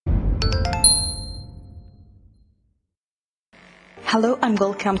Hello and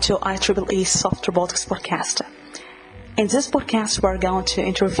welcome to IEEE Soft Robotics Podcast. In this podcast, we're going to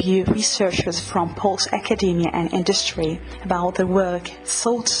interview researchers from both academia and industry about their work,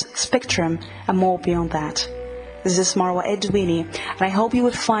 thoughts, spectrum, and more beyond that. This is Marwa Edwini, and I hope you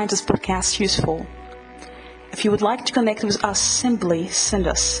will find this podcast useful. If you would like to connect with us, simply send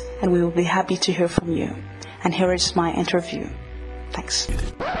us, and we will be happy to hear from you. And here is my interview. Thanks.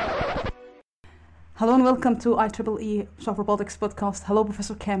 Hello and welcome to IEEE Soft Robotics Podcast. Hello,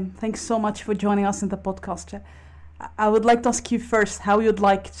 Professor Kim. Thanks so much for joining us in the podcast. I would like to ask you first how you'd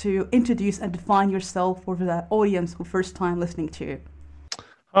like to introduce and define yourself for the audience who first time listening to you.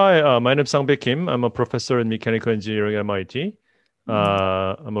 Hi, my name is Sang-bae Kim. I'm a professor in mechanical engineering at MIT.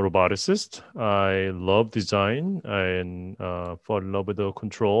 I'm a roboticist. I love design and fall in love with the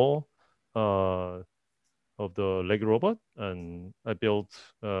control of the Lego robot. And I built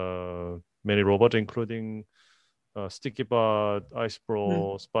many robots, including StickyBot,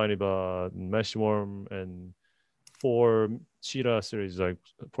 IcePro, SpinyBot, Meshworm, and 4 Cheetah series, like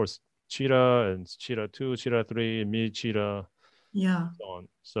for Cheetah and Cheetah 2, Cheetah 3, and Mini Cheetah. Yeah. So on.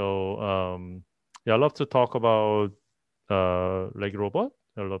 So I love to talk about Lego robot.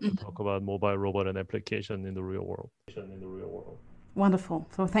 I love to talk about mobile robot and application in the real world. Wonderful.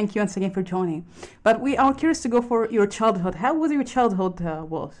 So thank you once again for joining. But we are curious to go for your childhood. How was your childhood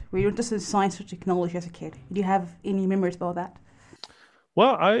was? Were you interested in science or technology as a kid? Do you have any memories about that?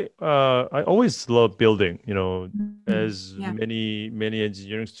 Well, I always loved building. As many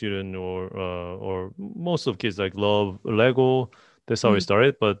engineering students or most of kids love Lego. That's how it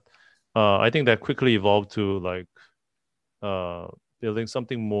started. But I think that quickly evolved to building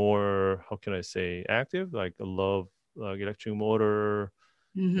something more, how can I say, active. I love electric motor,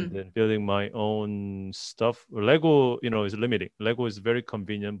 and then building my own stuff. Lego, is limiting. Lego is very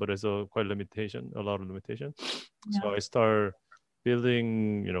convenient, but it's a lot of limitation. Yeah. So I start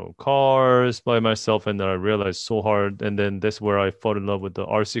building, cars by myself, and then I realized so hard. And then that's where I fell in love with the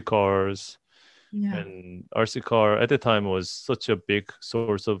RC cars. Yeah. And RC car at the time was such a big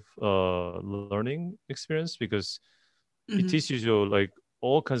source of learning experience because it teaches you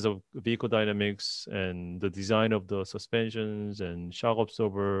all kinds of vehicle dynamics and the design of the suspensions and shock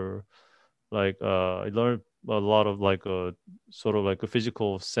absorber. I learned a lot of a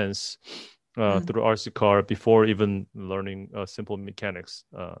physical sense through RC car before even learning simple mechanics.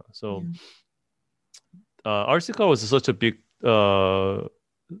 RC car was such a big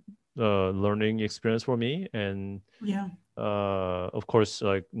learning experience for me. And of course,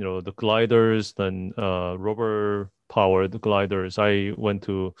 the gliders, then rubber powered gliders. I went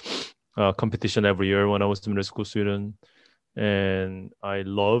to competition every year when I was a middle school student, and I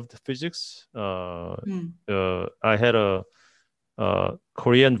loved physics. I had a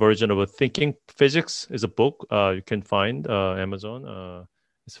Korean version of a Thinking Physics is a book you can find Amazon.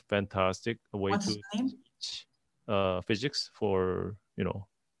 It's a fantastic way What's to the name? teach physics for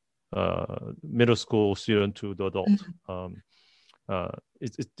middle school student to the adult.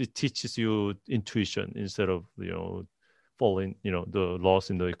 It teaches you intuition instead of falling the loss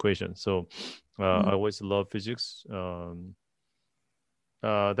in the equation. So I always love physics.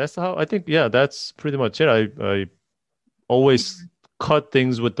 That's how I think. Yeah, that's pretty much it. I always cut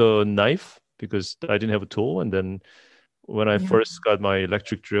things with the knife because I didn't have a tool. And then when I first got my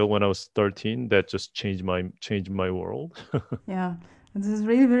electric drill when I was 13, that just changed my world. Yeah. This is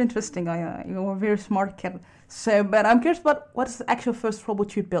really very interesting. You're a very smart kid. So, but I'm curious about what's the actual first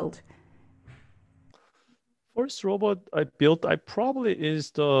robot you built? First robot I built, I probably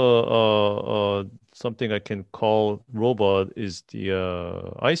is the something I can call robot is the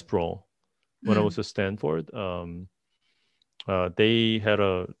IcePro. When I was at Stanford, they had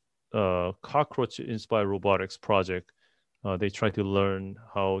a cockroach-inspired robotics project. They tried to learn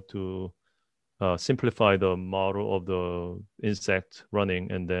how to simplify the model of the insect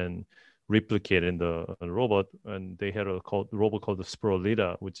running and then replicate in the robot. And they had a robot called the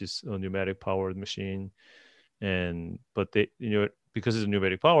Spirulina, which is a pneumatic powered machine. But they, because it's a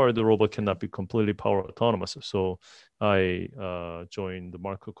pneumatic power, the robot cannot be completely power autonomous. So I joined the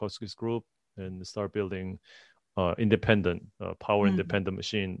Mark Kukoski's group and start building independent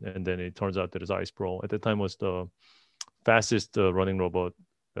machine. And then it turns out that it's IcePro. At the time was the fastest running robot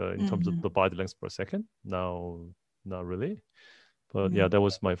in terms of the body length per second. Now, not really. But that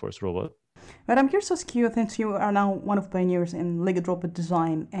was my first robot. But I'm curious to ask you, since you are now one of the pioneers in Lego robot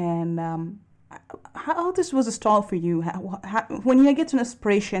design, and how this was a style for you? When you get an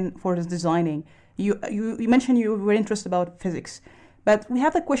inspiration for this designing, you mentioned you were interested about physics, but we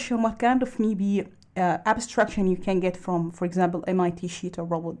have the question: what kind of maybe abstraction you can get from, for example, MIT Cheetah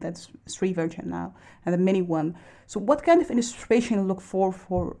robot that's 3 version now, and the mini one. So what kind of inspiration you look for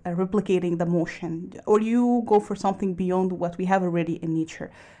replicating the motion? Or you go for something beyond what we have already in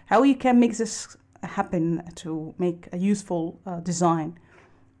nature? How you can make this happen to make a useful design?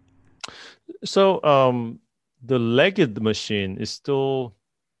 So the legged machine is still,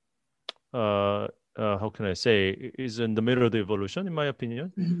 how can I say, is in the middle of the evolution, in my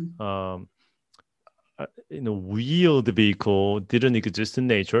opinion. Mm-hmm. Wheeled vehicle didn't exist in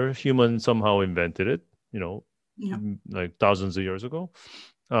nature. Humans somehow invented it, like thousands of years ago.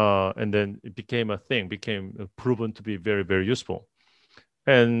 And then it became a thing, became proven to be very, very useful.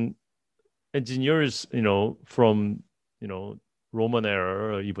 And engineers, from, Roman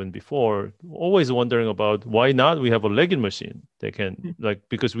era or even before, always wondering about why not we have a legged machine. They can,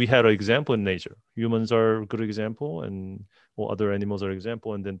 because we had an example in nature. Humans are a good example, and other animals are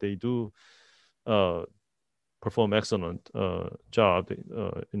example, and then they do perform excellent job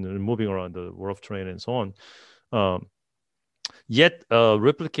in moving around the world of terrain and so on. Yet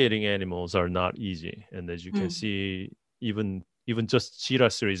replicating animals are not easy, and as you can see, even just cheetah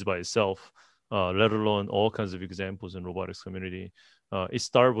series by itself, let alone all kinds of examples in robotics community, it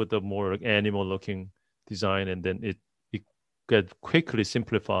started with a more animal looking design, and then it get quickly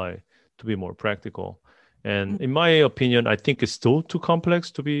simplified to be more practical. And in my opinion, I think it's still too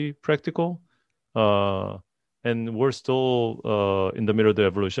complex to be practical. And we're still in the middle of the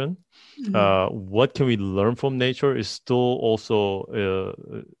evolution. What can we learn from nature is still also,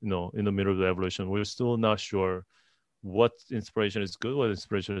 in the middle of the evolution. We're still not sure what inspiration is good, what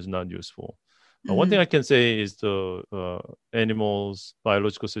inspiration is not useful. One thing I can say is the animals,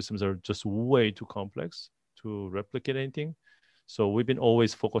 biological systems are just way too complex to replicate anything. So we've been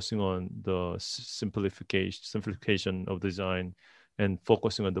always focusing on the simplification of design and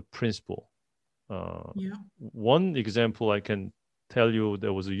focusing on the principle. One example I can tell you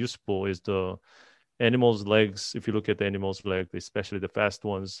that was useful is the animals' legs. If you look at the animals' legs, especially the fast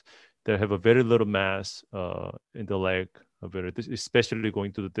ones, they have a very little mass in the leg, especially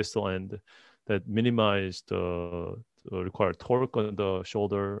going to the distal end, that minimize the required torque on the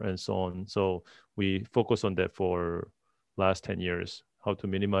shoulder and so on. So we focus on that for last 10 years, how to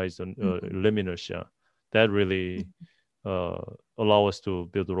minimize the limb inertia. That really allow us to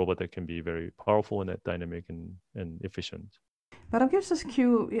build a robot that can be very powerful and dynamic and efficient. But I'm curious to ask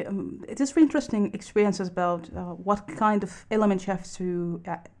you, it is very interesting experiences about what kind of elements you have to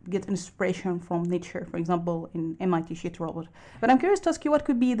get inspiration from nature, for example, in MIT Cheetah robot. But I'm curious to ask you what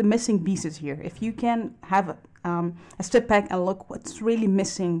could be the missing pieces here. If you can have a step back and look what's really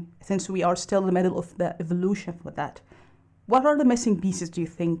missing, since we are still in the middle of the evolution for that. What are the missing pieces, do you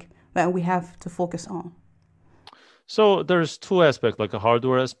think, that we have to focus on? So there's two aspects, like a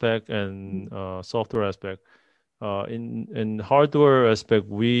hardware aspect and software aspect. In hardware aspect,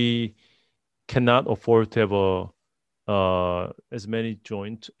 we cannot afford to have as many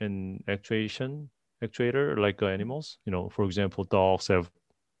joint and actuator like animals. For example, dogs have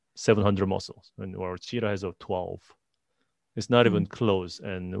 700 muscles, or cheetah has 12. It's not even close.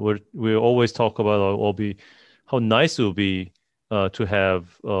 And we always talk about how nice it would be to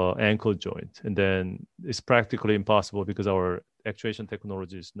have ankle joint, and then it's practically impossible because our actuation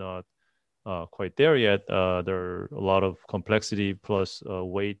technology is not quite there yet. There are a lot of complexity plus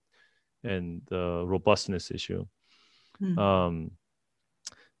weight and robustness issue. And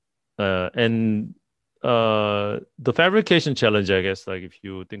the fabrication challenge, I guess, like if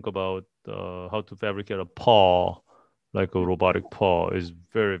you think about how to fabricate a paw, like a robotic paw, is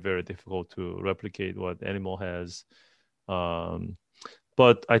very, very difficult to replicate what animal has.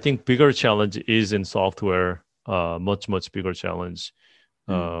 But I think bigger challenge is in software, much bigger challenge.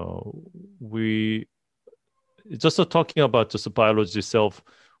 We just talking about just the biology itself,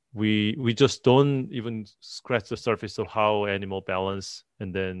 we just don't even scratch the surface of how animal balance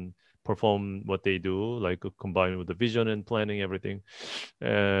and then perform what they do, like combined with the vision and planning everything.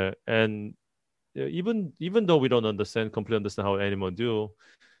 And even though we don't completely understand how animals do,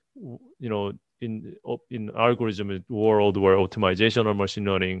 in algorithm world where optimization or machine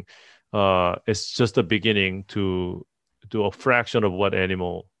learning, it's just a beginning to do a fraction of what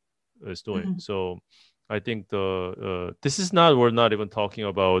animal is doing. So I think we're not even talking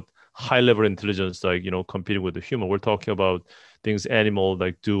about high level intelligence, like, competing with the human. We're talking about things animal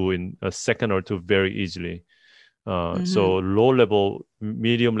like do in a second or two very easily. So low level,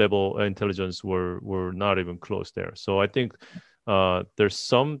 medium level intelligence were not even close there. So I think there's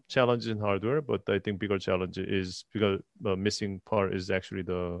some challenges in hardware, but I think bigger challenge is because the missing part is actually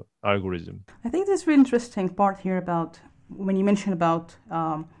the algorithm. I think this really interesting part here about when you mentioned about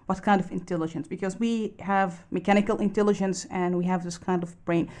what kind of intelligence, because we have mechanical intelligence and we have this kind of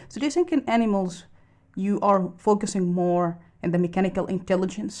brain. So do you think in animals you are focusing more in the mechanical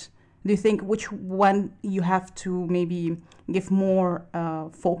intelligence? Do you think which one you have to maybe give more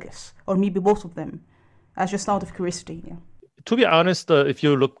focus, or maybe both of them? As just out of curiosity. Yeah. To be honest, if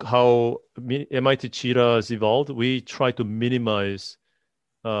you look how MIT cheetahs evolved, we try to minimize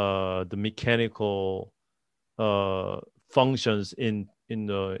the mechanical functions in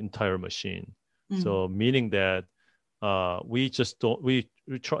the entire machine. So meaning that we just don't we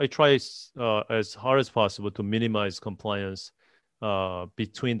try as hard as possible to minimize compliance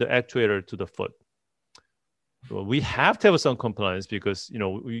between the actuator to the foot. So we have to have some compliance because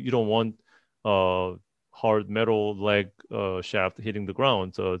you don't want hard metal leg shaft hitting the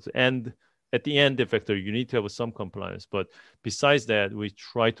ground. So at the end effector, you need to have some compliance. But besides that, we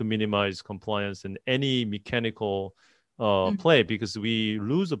try to minimize compliance in any mechanical play because we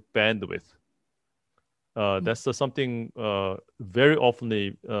lose a bandwidth. That's something very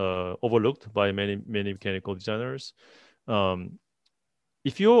often overlooked by many mechanical designers.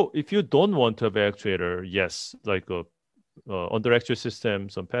 If you don't want to have an actuator, yes, like a under actuator system,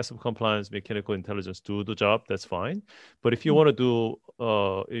 some passive compliance, mechanical intelligence do the job. That's fine. But if you want to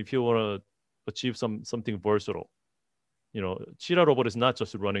achieve something versatile, cheetah robot is not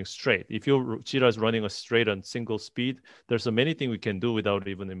just running straight. If your cheetah is running a straight and single speed, there's many things we can do without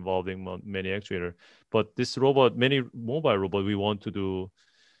even involving many actuator. But this robot, many mobile robot, we want to do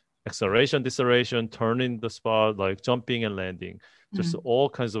acceleration, deceleration, turning the spot, like jumping and landing, just all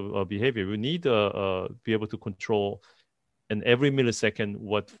kinds of behavior. We need to be able to control in every millisecond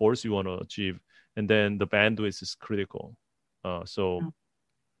what force you want to achieve, and then the bandwidth is critical. Yeah,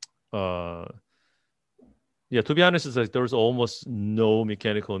 to be honest, it's like there's almost no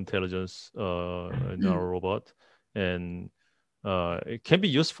mechanical intelligence in our robot, and it can be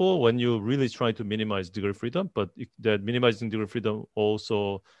useful when you really try to minimize degree of freedom, but that minimizing degree of freedom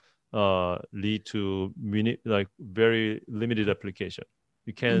also lead to very limited application.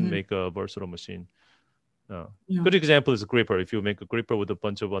 You can make a versatile machine. Good example is a gripper. If you make a gripper with a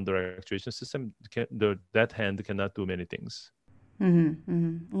bunch of under actuation system, that hand cannot do many things.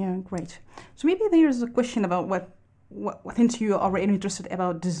 Yeah, great. So maybe there's a question about what since you are already interested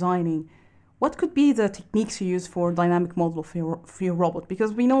about designing, what could be the techniques you use for dynamic model for your robot?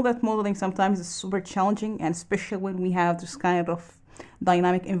 Because we know that modeling sometimes is super challenging, and especially when we have this kind of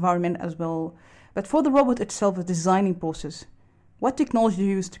dynamic environment as well. But for the robot itself, the designing process, what technology do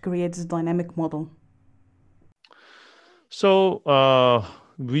you use to create this dynamic model? So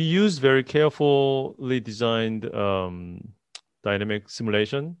we use very carefully designed dynamic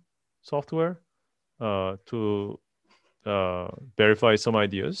simulation software to verify some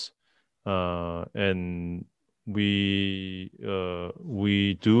ideas, and we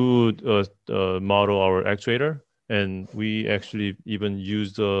do model our actuator, and we actually even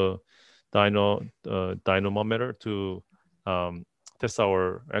use the dynamometer to test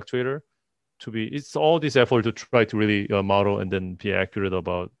our actuator. It's all this effort to try to really model and then be accurate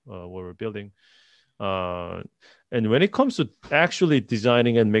about what we're building. And when it comes to actually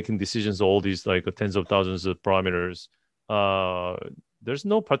designing and making decisions, all these like tens of thousands of parameters, there's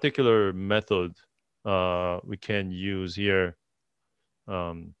no particular method we can use here.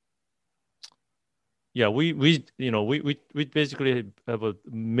 We basically have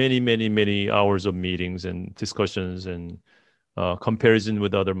many hours of meetings and discussions and comparison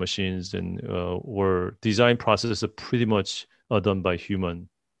with other machines, and our design process is pretty much done by human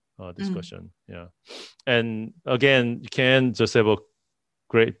discussion. Yeah, and again, you can't just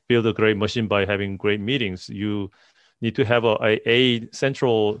build a great machine by having great meetings. You need to have a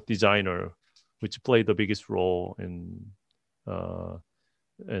central designer, which played the biggest role in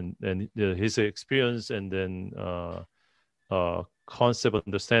his experience and then concept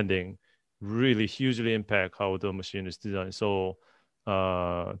understanding really hugely impact how the machine is designed. So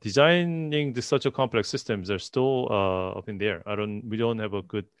designing such a complex systems are still up in the air. We don't have a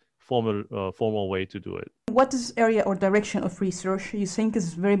good formal way to do it. What is area or direction of research you think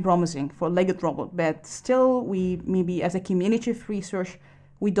is very promising for legged robot, but still we maybe as a community of research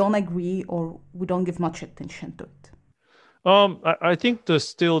we don't agree or we don't give much attention to it? I think the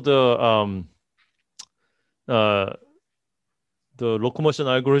locomotion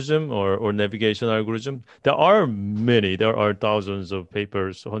algorithm or navigation algorithm, there are thousands of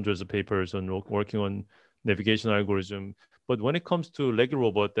papers, hundreds of papers on working on navigation algorithm. But when it comes to legged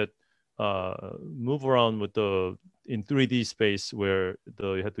robot that move around in 3D space where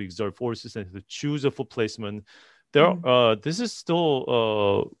you have to exert forces and to choose a foot placement, this is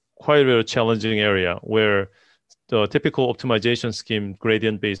still quite a challenging area where the typical optimization scheme,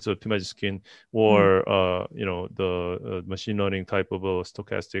 gradient-based optimization scheme, or the machine learning type of a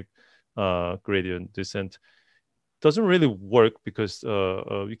stochastic gradient descent doesn't really work because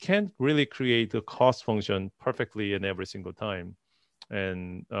you can't really create a cost function perfectly in every single time,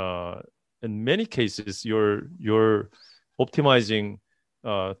 and in many cases you're optimizing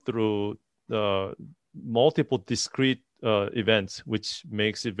through multiple discrete events, which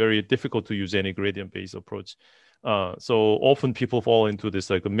makes it very difficult to use any gradient-based approach. So often people fall into this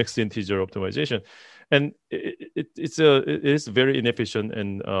like a mixed integer optimization, and it is very inefficient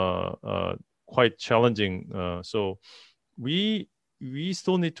and quite challenging. So we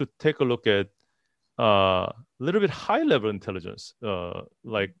still need to take a look at a little bit high level intelligence,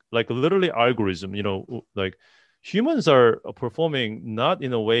 like literally algorithm. Like humans are performing not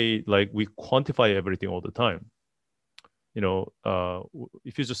in a way like we quantify everything all the time.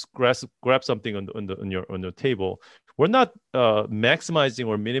 If you just grab something on your table, we're not maximizing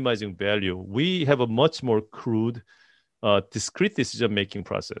or minimizing value. We have a much more crude, discrete decision-making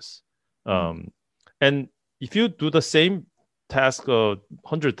process. And if you do the same task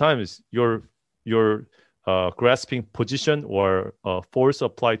 100 times, your grasping position or force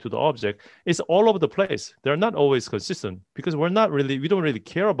applied to the object is all over the place. They're not always consistent because we don't really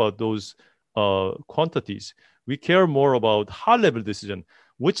care about those quantities. We care more about high-level decision,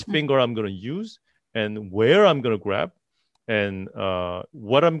 which finger I'm going to use and where I'm going to grab and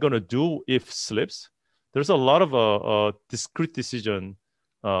what I'm going to do if slips. There's a lot of discrete decision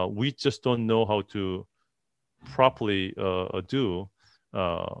we just don't know how to properly do.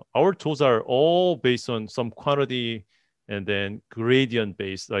 Our tools are all based on some quantity and then gradient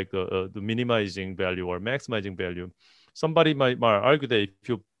based, like the minimizing value or maximizing value. Somebody might argue that if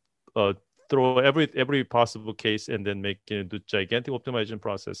you throw every possible case and then make it into gigantic optimization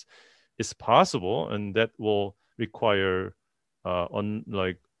process, it's possible, and that will require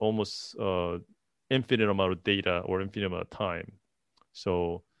almost infinite amount of data or infinite amount of time.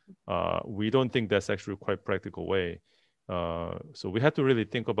 So we don't think that's actually quite practical way. So we have to really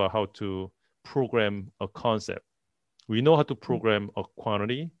think about how to program a concept. We know how to program a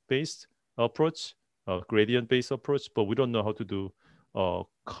quantity-based approach, a gradient-based approach, but we don't know how to do a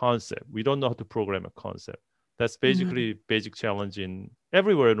concept. We don't know how to program a concept. That's basically basic challenge in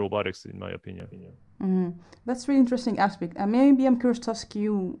everywhere in robotics, in my opinion. That's really interesting aspect. Maybe I'm curious to ask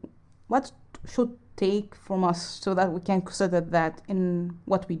you, what should take from us so that we can consider that in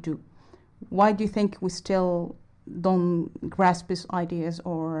what we do? Why do you think we still don't grasp these ideas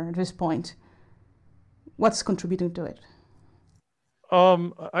or this point? What's contributing to it?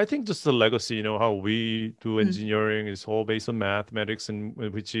 I think just the legacy, how we do engineering is all based on mathematics, and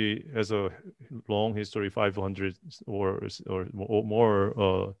which has a long history, 500 or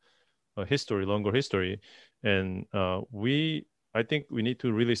more longer history. And I think we need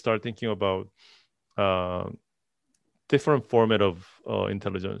to really start thinking about different format of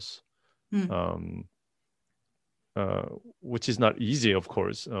intelligence, which is not easy, of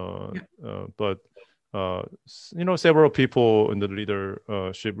course, but several people in the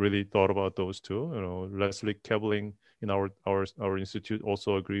leadership really thought about those too. Leslie Keveling in our institute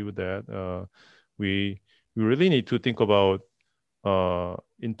also agree with that. We really need to think about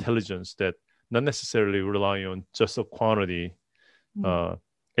intelligence that not necessarily rely on just a quantity.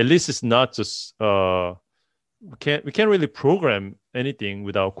 At least it's not just we can't really program anything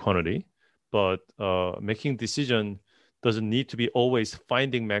without quantity, but making decision doesn't need to be always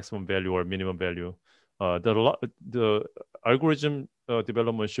finding maximum value or minimum value. The algorithm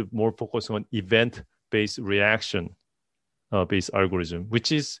development should more focus on event-based reaction based algorithm,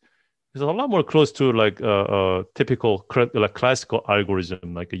 which is a lot more close to like a typical classical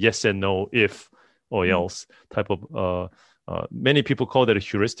algorithm, like a yes and no, if or else type of. Many people call that a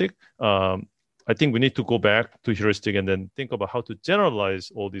heuristic. I think we need to go back to heuristic and then think about how to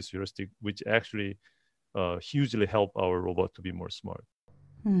generalize all these heuristic, which actually hugely help our robot to be more smart.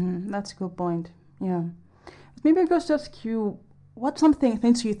 That's a good point. Yeah. Maybe I could ask you, what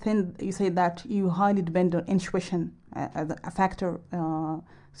things you say that you highly depend on intuition as a factor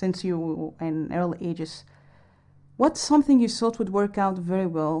since you in early ages. What's something you thought would work out very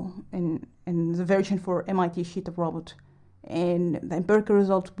well in the version for MIT Cheetah robot, and the empirical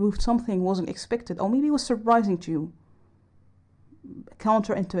result proved something wasn't expected, or maybe it was surprising to you,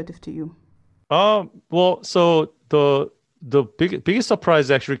 counterintuitive to you? Well, so the biggest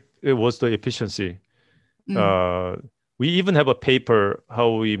surprise actually it was the efficiency. We even have a paper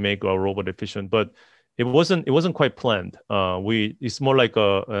how we make our robot efficient, but it wasn't quite planned. It's more like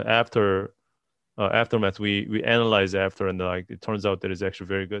a aftermath. We analyze after, and it turns out that it's actually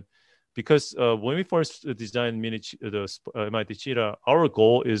very good. because when we first designed MIT Cheetah, our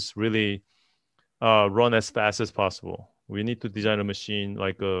goal is really run as fast as possible. We need to design a machine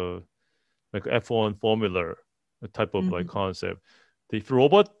like F1 Formula, a type of like concept. If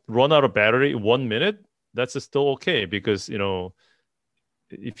robot run out of battery in 1 minute, that's still okay, because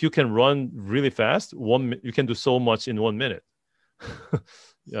if you can run really fast, you can do so much in 1 minute.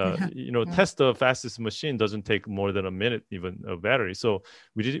 Test the fastest machine doesn't take more than a minute, even a battery. So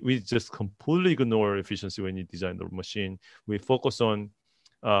we just completely ignore efficiency when you design the machine. We focus on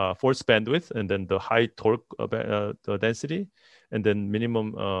force bandwidth, and then the high torque the density, and then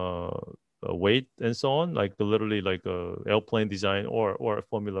minimum weight, and so on, like literally like a airplane design or a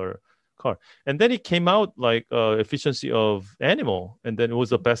Formula car. And then it came out like efficiency of animal, and then it was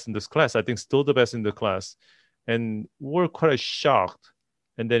the best in this class. I think still the best in the class, and we're quite shocked.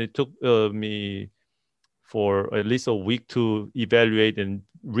 And then it took me for at least a week to evaluate and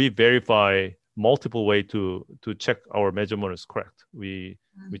re-verify multiple way to check our measurement is correct. We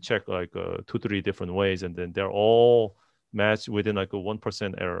check like 2-3 different ways, and then they're all matched within like a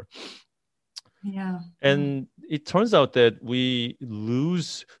 1% error. Yeah. And it turns out that we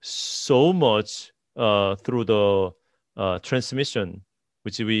lose so much through the transmission,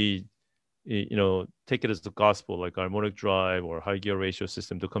 which we take it as the gospel, like harmonic drive or high gear ratio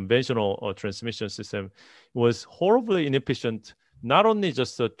system. The conventional transmission system was horribly inefficient, not only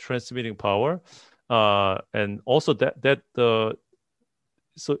just the transmitting power, and also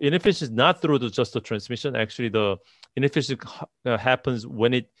so inefficiency is not through just the transmission. Actually, the inefficiency happens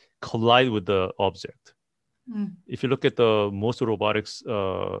when it collide with the object. If you look at the most robotics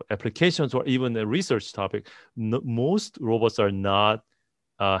applications, or even a research topic, most robots are not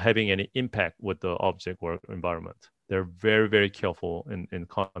having any impact with the object or environment. They're very, very careful in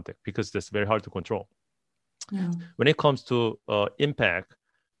contact, because that's very hard to control. Yeah. When it comes to impact,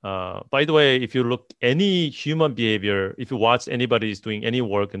 by the way, if you look any human behavior, if you watch anybody is doing any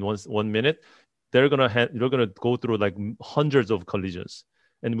work in 1 minute, they're gonna go through like hundreds of collisions,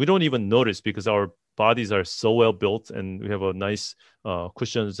 and we don't even notice, because our bodies are so well built, and we have a nice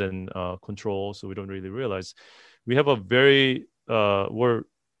cushions and control, so we don't really realize. We have we're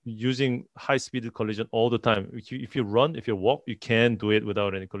using high-speed collision all the time. If you run, if you walk, you can do it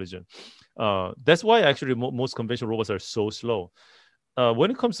without any collision. That's why actually most conventional robots are so slow. When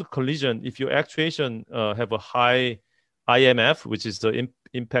it comes to collision, if your actuation have a high IMF, which is the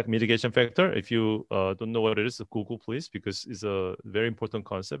impact mitigation factor. If you don't know what it is, Google please, because it's a very important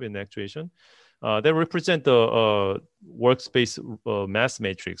concept in actuation. They represent the workspace mass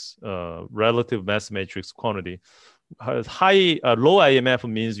matrix, relative mass matrix quantity. Low IMF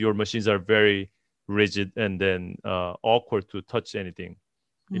means your machines are very rigid and then awkward to touch anything.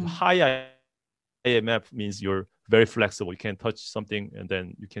 If high IMF means you're very flexible, you can touch something and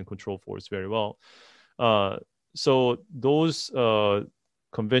then you can control force very well. So those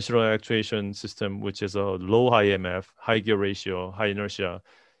conventional actuation system, which is a low IMF, high gear ratio, high inertia,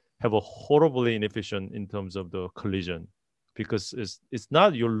 have a horribly inefficient in terms of the collision, because it's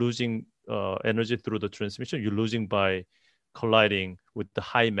not you're losing energy through the transmission, you're losing by colliding with the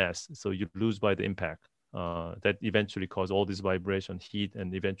high mass. So you lose by the impact that eventually cause all this vibration, heat,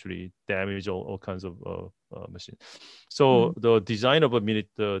 and eventually damage all kinds of machines. So the design of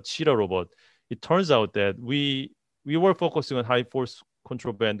the Cheetah robot, it turns out that we were focusing on high force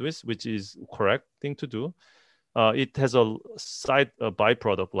control bandwidth, which is correct thing to do. It has a side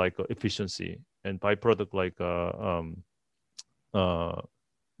byproduct like efficiency, and byproduct like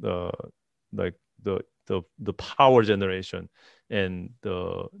the power generation and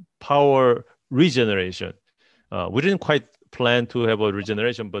the power regeneration. We didn't quite plan to have a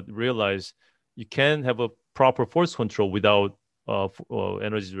regeneration, but realize you can have a proper force control without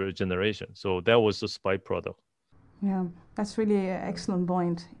energy regeneration. So that was the byproduct. Yeah, that's really an excellent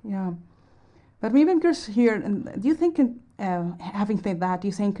point. Yeah. But maybe I'm curious here, do you think, having said that, do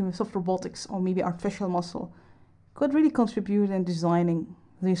you think soft robotics or maybe artificial muscle could really contribute in designing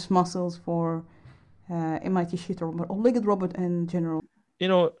these muscles for MIT Cheetah robot or legged robot in general?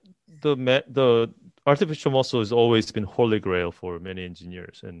 The artificial muscle has always been holy grail for many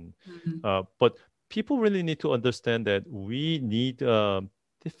engineers, and but people really need to understand that we need a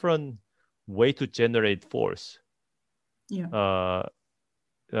different way to generate force. Yeah.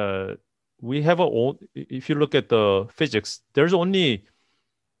 We have if you look at the physics, there's only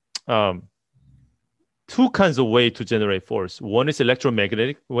two kinds of way to generate force. One is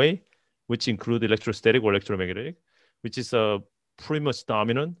electromagnetic way, which include electrostatic or electromagnetic, which is pretty much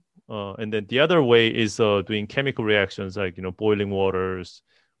dominant. And then the other way is doing chemical reactions like boiling waters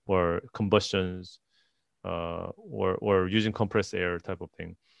or combustions, or using compressed air type of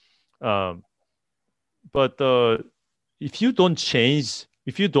thing. But if you don't change,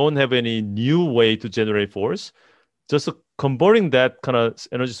 if you don't have any new way to generate force, just converting that kind of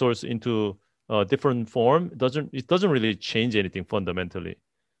energy source into a different form it doesn't really change anything fundamentally.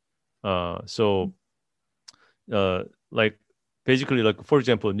 Like basically, like for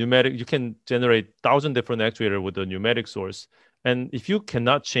example, pneumatic, you can generate 1,000 different actuators with a pneumatic source, and if you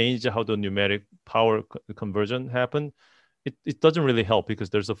cannot change how the pneumatic power conversion happen, it doesn't really help because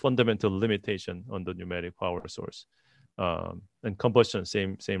there's a fundamental limitation on the pneumatic power source. And combustion,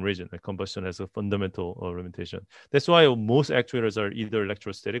 same reason. Like combustion has a fundamental limitation. That's why most actuators are either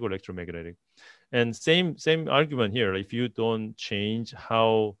electrostatic or electromagnetic. And same argument here. If you don't change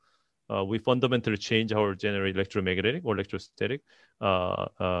how we fundamentally change how we generate electromagnetic or electrostatic,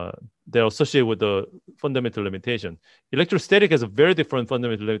 they're associated with the fundamental limitation. Electrostatic has a very different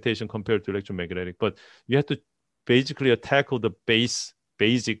fundamental limitation compared to electromagnetic, but you have to basically tackle the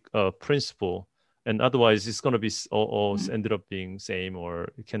basic principle, and otherwise it's going to be all ended up being same,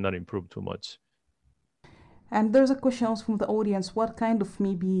 or it cannot improve too much. And there's a question also from the audience: what kind of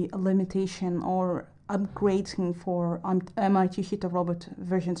maybe a limitation or upgrading for MIT Cheetah Robot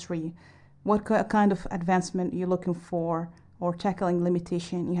version 3? What kind of advancement are you looking for or tackling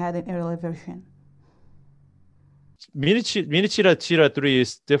limitation you had in earlier version? Mini Cheetah 3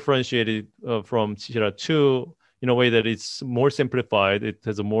 is differentiated from Cheetah 2 in a way that it's more simplified. It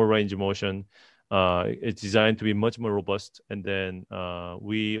has a more range of motion. It's designed to be much more robust. And then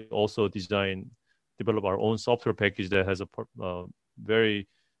we also develop our own software package that has a very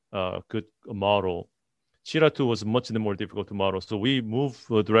good model. Cheetah 2 was much more difficult to model. So we move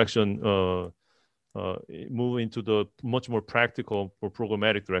direction, move into the much more practical or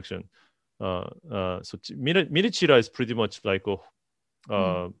programmatic direction. So Mini Cheetah is pretty much like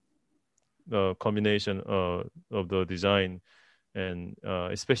a combination of the design, and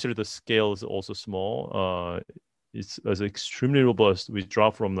especially the scale is also small. It's extremely robust. We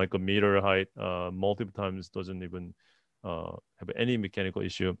drop from like a meter height multiple times, doesn't even have any mechanical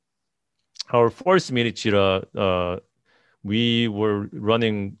issue. Our first Mini Cheetah, we were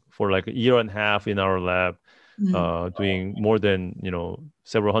running for like a year and a half in our lab, doing more than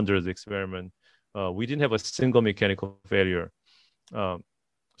several hundred experiments. We didn't have a single mechanical failure.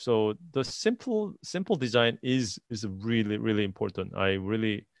 So the simple design is really, really important. I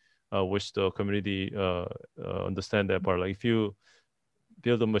really wish the community understand that part. Like if you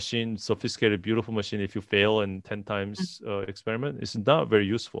build a machine, sophisticated, beautiful machine, if you fail in 10 times experiment, it's not very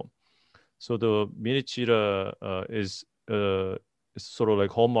useful. So the Mini Cheetah is sort of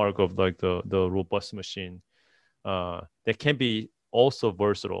like hallmark of like the robust machine that can be also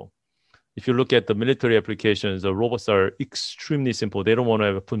versatile. If you look at the military applications, the robots are extremely simple. They don't want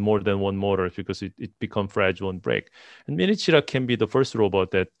to put more than one motor because it becomes fragile and break. And Mini Cheetah can be the first robot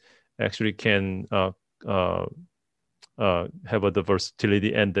that actually can have the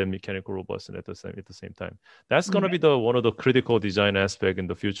versatility and the mechanical robustness at the same time. That's going to be one of the critical design aspect in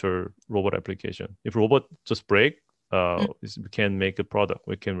the future robot application. If robot just break, we can make a product.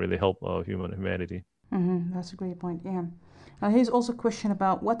 We can really help humanity. That's a great point. Yeah. Here's also a question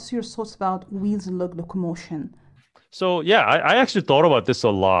about what's your thoughts about wheels and locomotion? So yeah, I actually thought about this a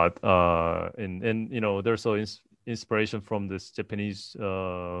lot. And there's an inspiration from this Japanese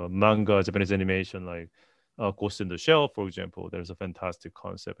manga, Japanese animation, like Ghost in the Shell, for example. There's a fantastic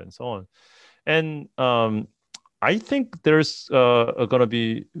concept and so on. And I think there's going to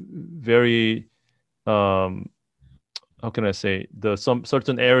be very how can I say, some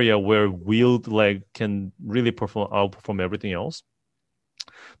certain area where wheeled leg can really outperform everything else.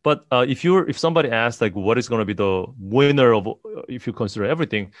 But if somebody asks like what is going to be the winner of if you consider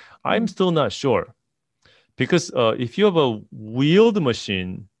everything, I'm still not sure, because if you have a wheeled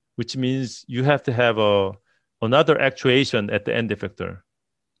machine, which means you have to have another actuation at the end effector.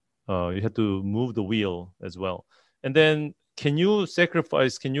 You have to move the wheel as well, and then can you get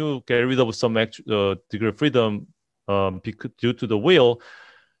rid of some degree of freedom due to the wheel?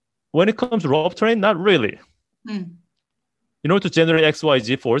 When it comes to rope train, not really. In order to generate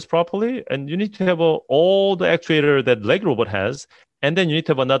XYZ force properly, and you need to have all the actuator that leg robot has, and then you need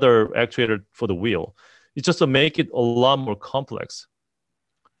to have another actuator for the wheel. It's just to make it a lot more complex.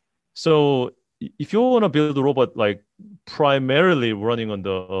 So if you want to build a robot like primarily running on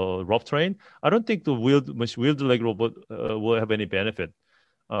the rope train, I don't think the wheeled leg robot will have any benefit.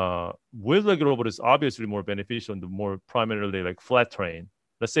 Wheeled leg robot is obviously more beneficial in the more primarily like flat train.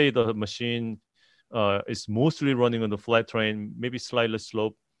 Let's say the machine is mostly running on the flat train, maybe slightly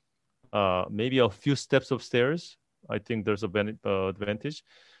slope, maybe a few steps of stairs. I think there's a advantage.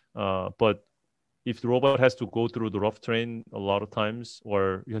 But if the robot has to go through the rough terrain a lot of times,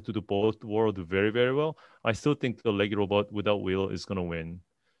 or you have to do both worlds very, very well, I still think the leggy robot without wheel is going to win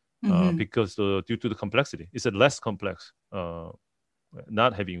because due to the complexity. It's a less complex,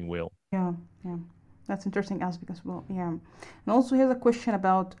 not having wheel. Yeah. That's interesting aspect as well. Yeah. And also here's a question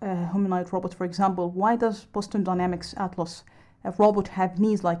about humanoid robot, for example. Why does Boston Dynamics Atlas robot have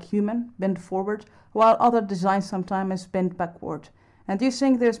knees like human, bend forward, while other designs sometimes bend backward? And do you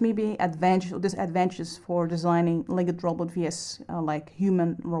think there's maybe advantages or disadvantages for designing legged robot vs like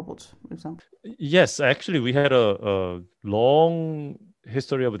human robots, for example? Yes, actually, we had a long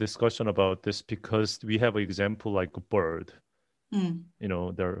history of discussion about this because we have an example like a bird.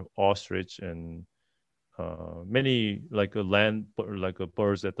 They're ostrich and many like a land, like a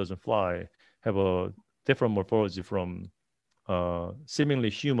birds that doesn't fly, have a different morphology from seemingly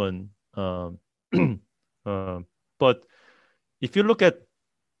human. But if you look at,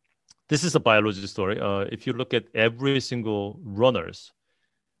 this is a biology story. If you look at every single runners,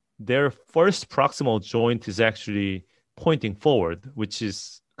 their first proximal joint is actually pointing forward, which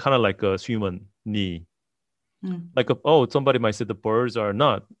is kind of like a human knee. Like, somebody might say the birds are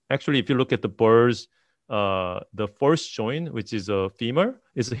not. Actually, if you look at the birds, the first joint, which is a femur,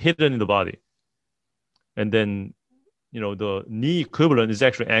 is hidden in the body. And then, the knee equivalent is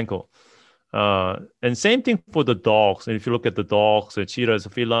actually ankle. And same thing for the dogs. And if you look at the dogs, the cheetahs,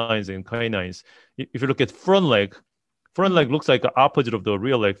 felines, and canines, if you look at front leg looks like the opposite of the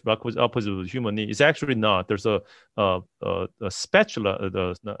real leg, opposite of the human knee. It's actually not. There's a spatula,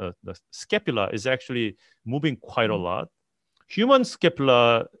 the scapula is actually moving quite a lot. Human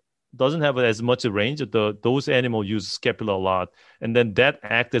scapula doesn't have as much range. Those animals use scapula a lot, and then that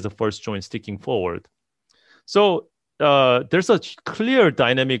acts as a first joint sticking forward. So there's a clear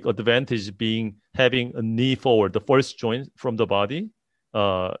dynamic advantage having a knee forward, the first joint from the body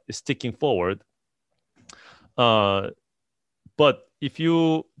is sticking forward. But if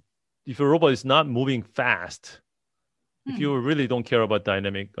your robot is not moving fast, if you really don't care about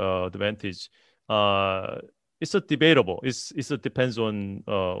dynamic advantage, it's debatable. It depends on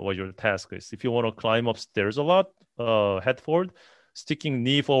what your task is. If you want to climb upstairs a lot, head forward, sticking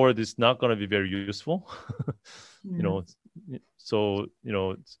knee forward is not going to be very useful. So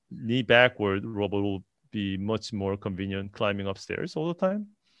knee backward robot will be much more convenient climbing upstairs all the time.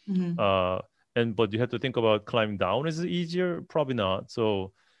 But you have to think about climbing down. Is it easier? Probably not.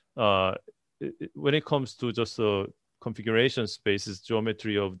 So when it comes to just configuration spaces,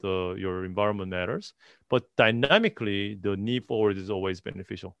 geometry of your environment matters. But dynamically, the knee forward is always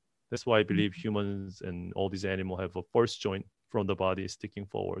beneficial. That's why I believe humans and all these animals have a first joint from the body sticking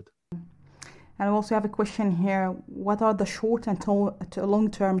forward. And I also have a question here. What are the short and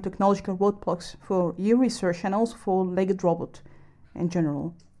long-term technological roadblocks for your research and also for legged robot in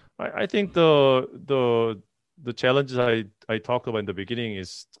general? I think the challenges I talked about in the beginning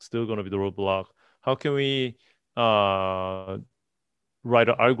is still going to be the roadblock. How can we write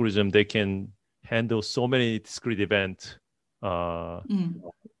an algorithm that can handle so many discrete events?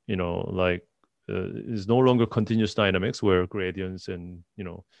 It's no longer continuous dynamics where gradients and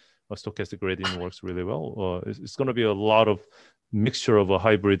a stochastic gradient works really well. It's going to be a lot of mixture of a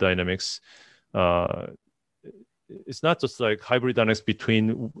hybrid dynamics. It's not just like hybrid dynamics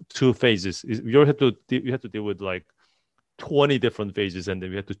between two phases. You have to deal with like 20 different phases, and then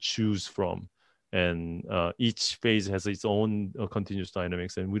we have to choose from. And each phase has its own continuous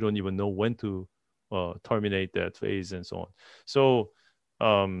dynamics, and we don't even know when to terminate that phase and so on. So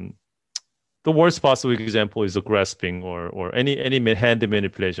the worst possible example is a grasping or any hand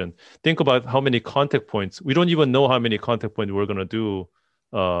manipulation. Think about how many contact points. We don't even know how many contact points we're going to do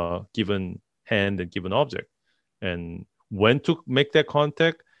given hand and given object. And when to make that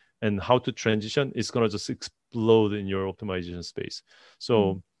contact and how to transition, it's going to just explode in your optimization space.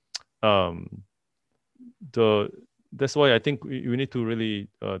 So that's why I think we need to really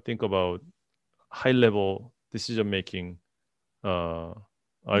think about high-level decision-making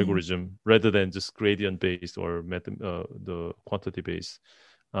algorithm rather than just gradient-based or the quantity-based.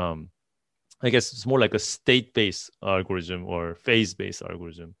 I guess it's more like a state-based algorithm or phase-based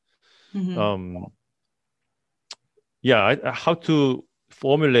algorithm. How to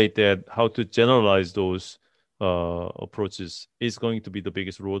formulate that, how to generalize those approaches is going to be the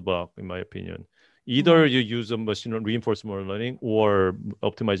biggest roadblock, in my opinion. Either you use a machine reinforcement learning or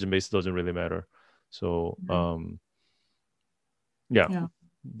optimization based doesn't really matter. So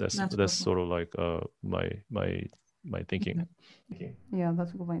that's sort of like my thinking. Yeah,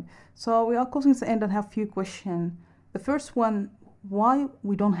 that's a good point. So we are closing to the end and have a few questions. The first one: why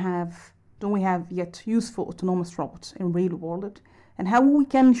don't we have yet useful autonomous robots in real world, and how we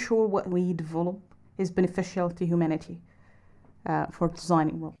can ensure what we develop is beneficial to humanity for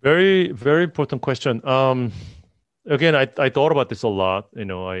designing robots? Very, very important question. Again, I thought about this a lot.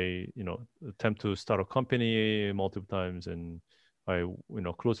 I attempt to start a company multiple times, and I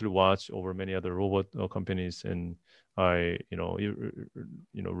closely watch over many other robot companies, and I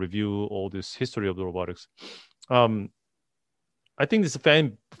review all this history of the robotics. I think there's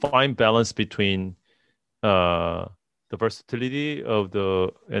a fine balance between the versatility of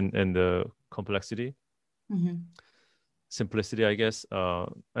and the complexity, simplicity, I guess.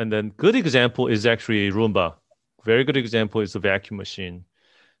 And then good example is actually Roomba. Very good example is the vacuum machine,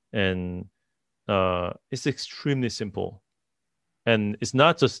 and it's extremely simple. And it's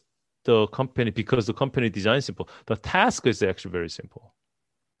not just the company, because the company design is simple. The task is actually very simple.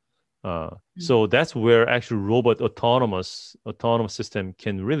 So that's where actually robot autonomous system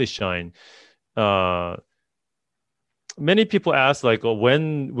can really shine. Many people ask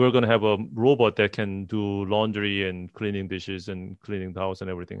when we're going to have a robot that can do laundry and cleaning dishes and cleaning the house and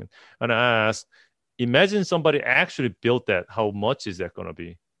everything. And I ask, imagine somebody actually built that. How much is that going to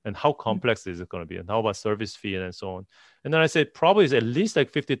be? And how complex is it going to be? And how about service fee and so on? And then I said, probably it's at least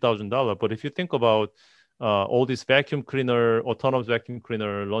like $50,000. But if you think about all these vacuum cleaner, autonomous vacuum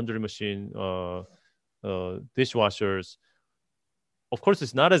cleaner, laundry machine, dishwashers, of course,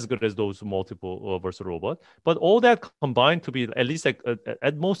 it's not as good as those multiple versatile robot, but all that combined to be at least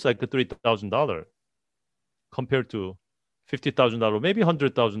at most like $3,000 compared to $50,000, maybe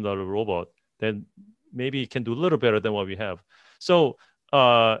 $100,000 robot, then maybe it can do a little better than what we have. So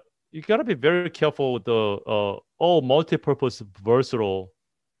you gotta be very careful with the all multi-purpose versatile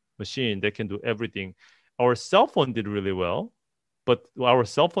machine that can do everything. Our cell phone did really well, but our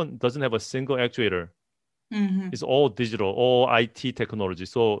cell phone doesn't have a single actuator. It's all digital, all IT technology.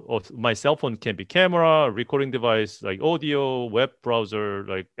 So my cell phone can be camera, recording device, like audio, web browser,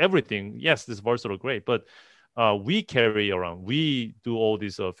 like everything. Yes, this is versatile, great. But we carry around, we do all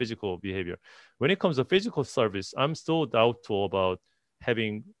this physical behavior. When it comes to physical service, I'm still doubtful about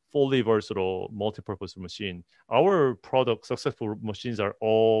having fully versatile multi-purpose machine. Our successful machines are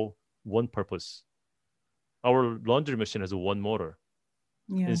all one purpose. Our laundry machine has one motor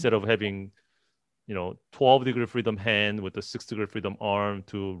instead of having 12-degree freedom hand with a 6-degree freedom arm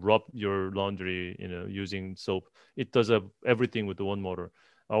to rub your laundry, using soap. It does everything with the one motor.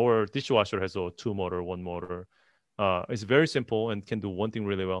 Our dishwasher has a 2-motor, 1-motor. It's very simple and can do one thing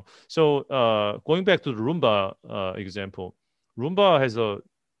really well. So going back to the Roomba example, Roomba has a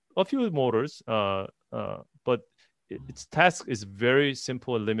few motors, but its task is very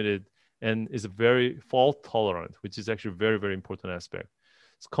simple and limited, and is very fault tolerant, which is actually a very, very important aspect.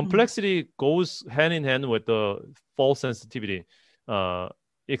 Complexity goes hand in hand with the fault sensitivity,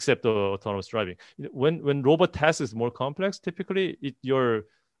 except the autonomous driving. When robot task is more complex, typically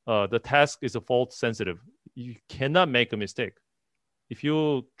the task is a fault sensitive. You cannot make a mistake. If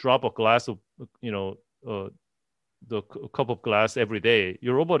you drop a glass of the cup of glass every day,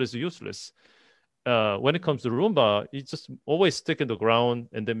 your robot is useless. When it comes to Roomba, you just always stick in the ground,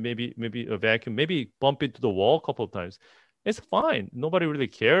 and then maybe a vacuum, maybe bump into the wall a couple of times. It's fine. Nobody really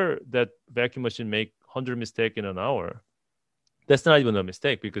care that vacuum machine make 100 mistakes in an hour. That's not even a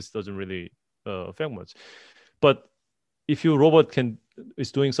mistake because it doesn't really affect much. But if your robot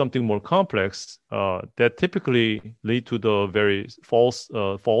is doing something more complex, that typically lead to the very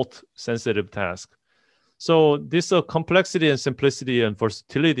fault sensitive task. So this complexity and simplicity and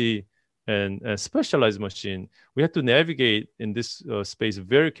versatility and specialized machine, we have to navigate in this space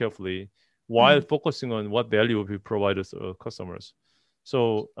very carefully, while focusing on what value we provide as customers.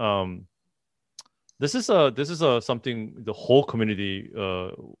 So this is something the whole community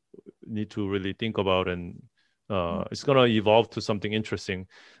need to really think about, and it's going to evolve to something interesting.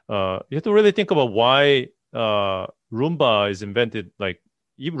 You have to really think about why Roomba is invented. Like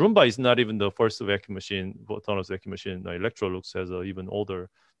Roomba is not even the first vacuum machine, autonomous vacuum machine. Electrolux has an even older,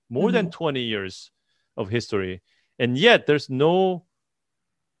 more than 20 years of history, and yet there's no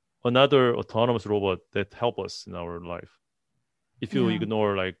another autonomous robot that help us in our life. If you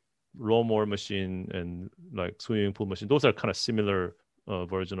ignore like lawnmower machine and like swimming pool machine, those are kind of similar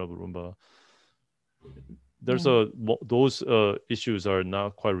version of Roomba. There's those issues are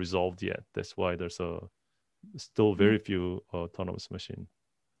not quite resolved yet. That's why there's still very few autonomous machine.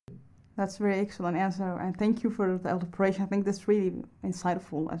 That's a very excellent answer, and thank you for the elaboration. I think that's really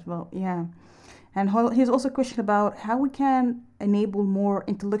insightful as well. Yeah. And here's also a question about how we can enable more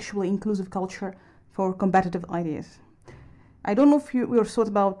intellectually inclusive culture for competitive ideas. I don't know if we are thought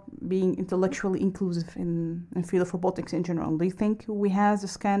about being intellectually inclusive in field of robotics in general. Do you think we have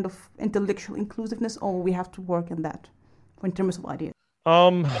this kind of intellectual inclusiveness, or we have to work in that in terms of ideas?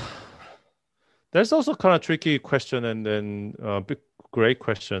 There's also kind of tricky question, and then great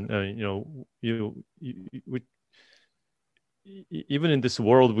question. Even in this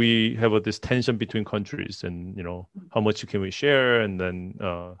world, we have this tension between countries, and how much can we share, and then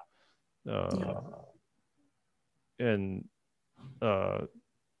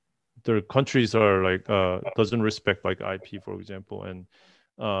their countries are like doesn't respect like IP, for example, and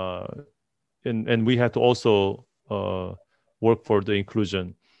we have to also work for the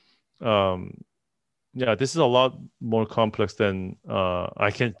inclusion. This is a lot more complex than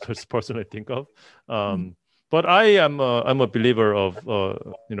I can just personally think of. But I'm a believer of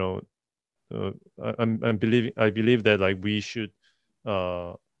I believe that like we should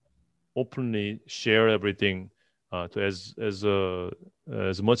openly share everything to as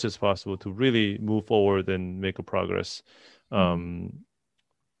much as possible to really move forward and make a progress.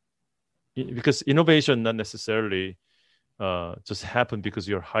 Because innovation not necessarily just happen because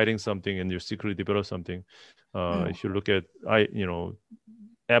you're hiding something and you secretly develop something. If you look at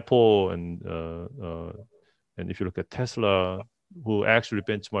Apple and if you look at Tesla, who actually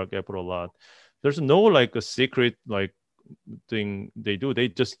benchmark Apple a lot, there's no like a secret like thing they do. They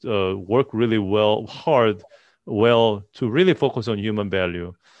just work really hard to really focus on human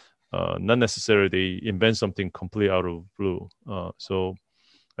value. Not necessarily they invent something completely out of blue. So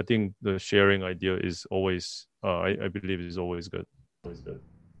I think the sharing idea is always, I believe, is always good.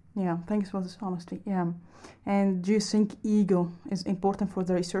 Yeah, thanks for this honesty. Yeah, and do you think ego is important for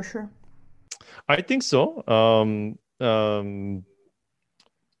the researcher? I think so.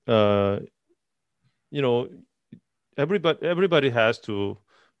 Everybody has to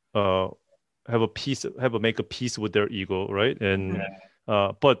make a peace with their ego, right? And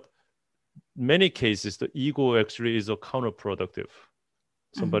but many cases the ego actually is a counterproductive.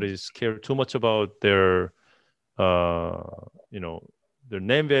 Somebody's care too much about their their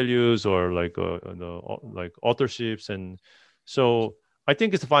name values or like authorships, and so I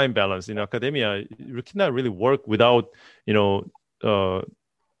think it's a fine balance. In academia, you cannot really work without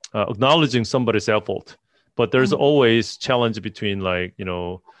acknowledging somebody's effort, but there's always challenge between like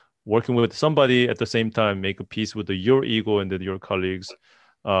working with somebody at the same time make a peace with your ego and then your colleagues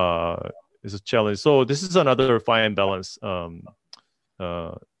is a challenge. So this is another fine balance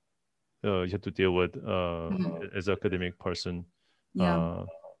you have to deal with as an academic person. Yeah.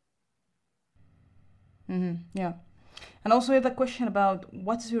 And also, I have a question about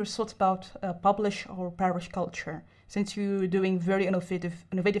what's your thoughts about publish or perish culture? Since you're doing very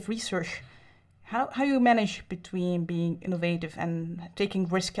innovative research, how you manage between being innovative and taking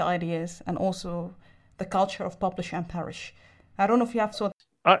risky ideas, and also the culture of publish and perish? I don't know if you have thought.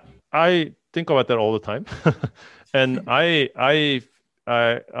 I think about that all the time, and I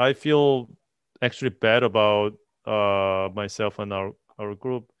feel actually bad about myself and our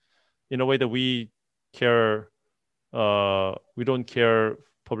group in a way that we care. We don't care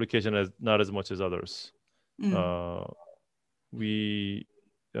publication as not as much as others. We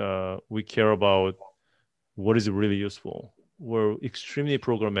care about what is really useful. We're extremely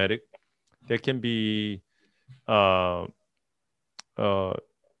programmatic. That can be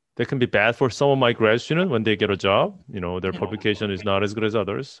bad for some of my grad students when they get a job. Their publication is not as good as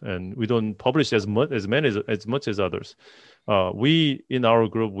others, and we don't publish as much as others. We in our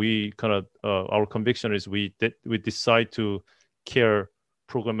group, we kind of our conviction is we decide to care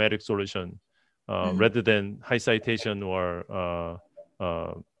programmatic solution rather than high citation or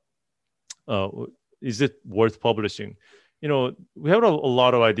is it worth publishing? We have a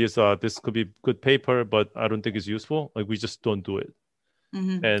lot of ideas. This could be good paper, but I don't think it's useful. Like we just don't do it.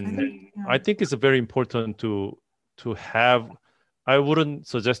 And I think it's very important to have. I wouldn't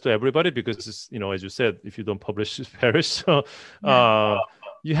suggest to everybody because it's, as you said, if you don't publish, it's perish. So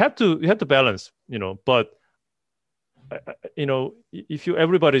you have to balance. But if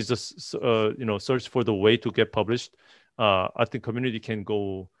everybody's just search for the way to get published, I think community can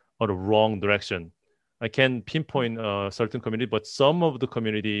go on the wrong direction. I can pinpoint a certain community, but some of the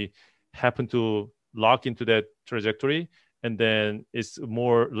community happen to lock into that trajectory. And then it's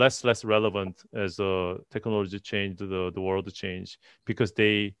less relevant as technology change, the world change, because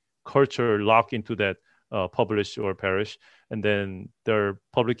they culture lock into that publish or perish, and then their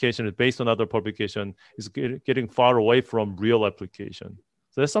publication is based on other publication is getting far away from real application.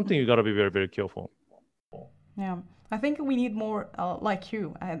 So that's something you got to be very, very careful. Yeah, I think we need more like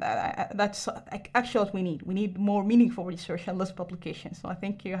you. That's actually what we need. We need more meaningful research and less publications. So I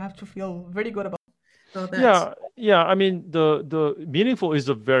think you have to feel very good about. So yeah. I mean, the meaningful is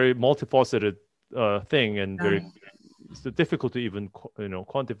a very multifaceted thing, and it's difficult to even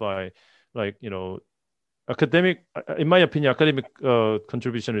quantify. Like academic, in my opinion, academic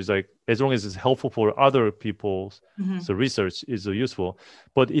contribution is like, as long as it's helpful for other people's so research is useful.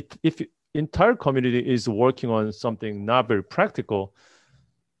 But if entire community is working on something not very practical,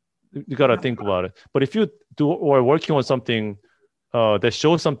 you got to think about it. But if you are working on something that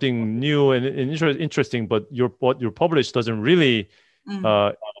shows something new and interesting, but what you publish doesn't really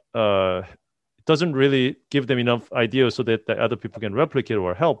give them enough ideas so that the other people can replicate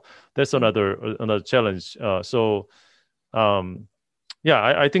or help, that's another challenge. I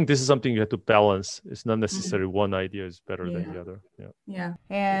think this is something you have to balance. It's not necessarily one idea is better than the other. Yeah.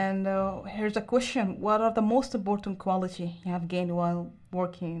 And here's a question: what are the most important quality you have gained while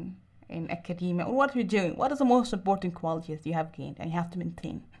working in academia, or what you're doing? What is the most important qualities you have gained and you have to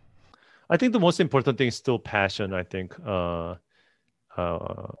maintain? I think the most important thing is still passion. I think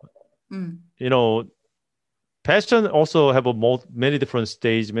passion also have many different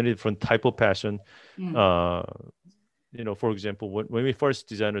stages, many different type of passion. For example, when we first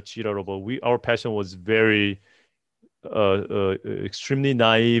designed a cheetah robot, our passion was very extremely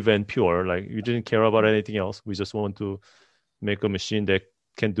naive and pure. Like, we didn't care about anything else. We just want to make a machine that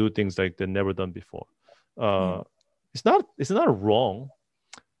can do things like they've never done before. It's not wrong,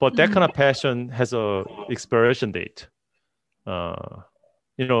 but that kind of passion has a expiration date.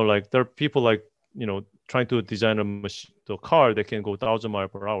 Like, there are people like, trying to design a car that can go 1,000 miles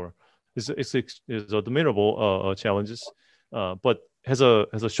per hour. It's admirable challenges, but has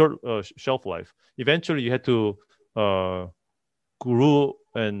a short shelf life. Eventually, you had to grow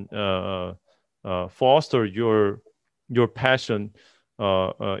and foster your passion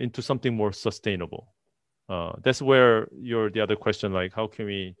into something more sustainable. That's where the other question, like, how can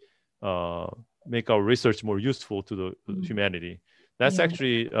we make our research more useful to the humanity? That's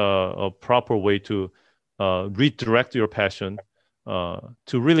actually a proper way to redirect your passion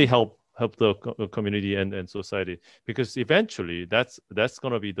to really help the community and society, because eventually that's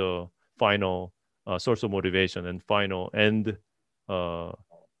going to be the final source of motivation and final end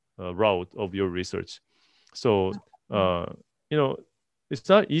route of your research. So it's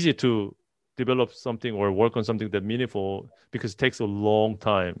not easy to develop something or work on something that's meaningful, because it takes a long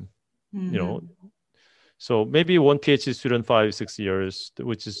time. So maybe one PhD student 5-6 years,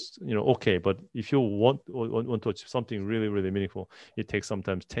 which is okay. But if you want to achieve something really, really meaningful, it takes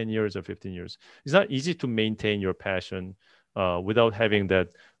sometimes 10 years or 15 years. It's not easy to maintain your passion without having that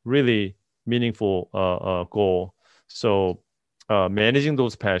really meaningful goal. So managing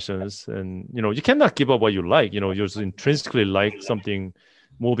those passions, and you cannot give up what you like. You just intrinsically like something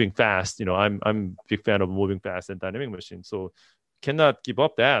moving fast. I'm a big fan of moving fast and dynamic machines, so cannot give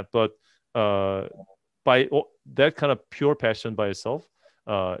up that. But by that kind of pure passion by itself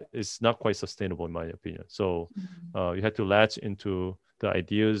is not quite sustainable, in my opinion. So you have to latch into the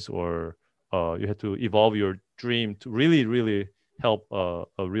ideas, or you have to evolve your dream to really, really help a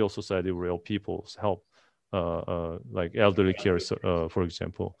real society, real people, help like elderly care, for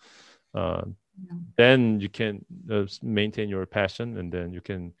example. Then you can maintain your passion, and then you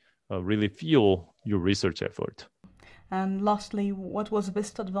can really fuel your research effort. And lastly, what was the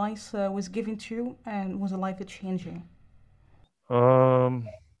best advice was given to you, and was it life-changing?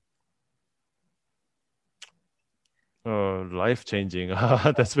 Life-changing.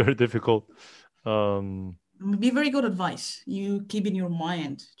 That's very difficult. Be very good advice. You keep in your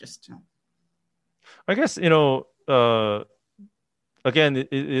mind, just. I guess again,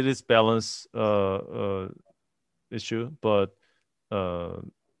 it is balance issue, but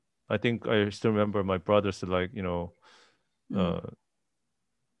I think I still remember my brother said, like,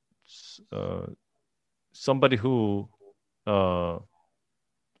 somebody who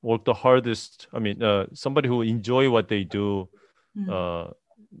worked the hardest. I mean, somebody who enjoy what they do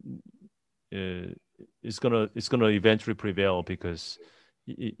is gonna eventually prevail, because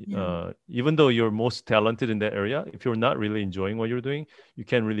even though you're most talented in that area, if you're not really enjoying what you're doing, you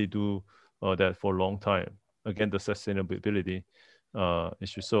can't really do that for a long time. Again, the sustainability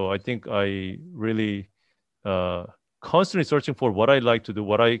issue. So I think I really constantly searching for what I like to do,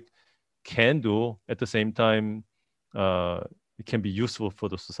 what I can do at the same time. It can be useful for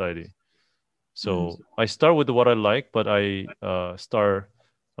the society. So I start with what I like, but I start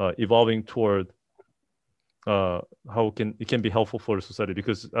evolving toward how it can be helpful for the society,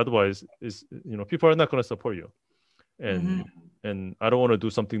 because otherwise people are not going to support you, and I don't want to do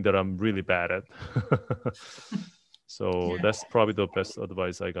something that I'm really bad at. So that's probably the best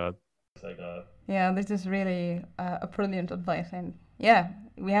advice I got. Yeah, this is really a brilliant advice, and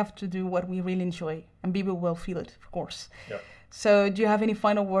we have to do what we really enjoy, and people will feel it, of course. So do you have any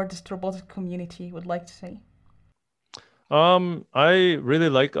final words to the robotics community you would like to say? I really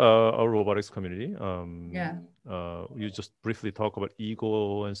like our robotics community. Yeah. You just briefly talk about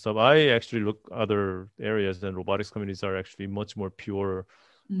ego and stuff. I actually look other areas, and robotics communities are actually much more pure,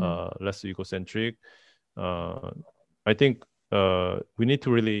 less egocentric. I think we need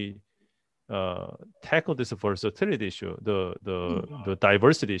to really tackle this versatility issue, the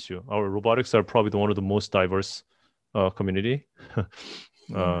diversity issue. Our robotics are probably one of the most diverse community.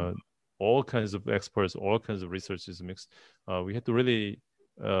 All kinds of experts, all kinds of research is mixed. We have to really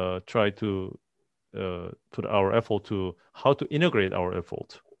try to put our effort to how to integrate our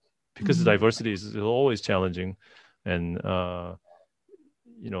effort, because the diversity is always challenging, and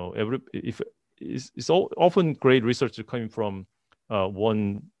it's often great research coming from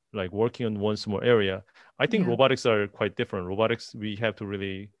one, like working on one small area. I think robotics are quite different. Robotics, we have to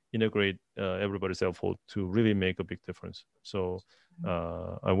really integrate everybody's effort to really make a big difference. So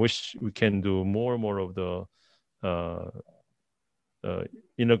I wish we can do more and more of the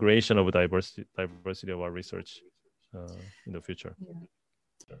integration of diversity of our research in the future.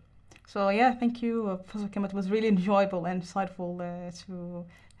 So thank you, Professor Kim. It was really enjoyable and insightful to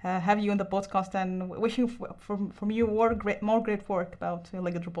have you on the podcast, and wishing from you more great work about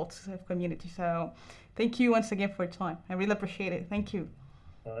Liquid Robotics community. So thank you once again for your time. I really appreciate it. Thank you.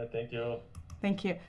 All right, thank you. Thank you.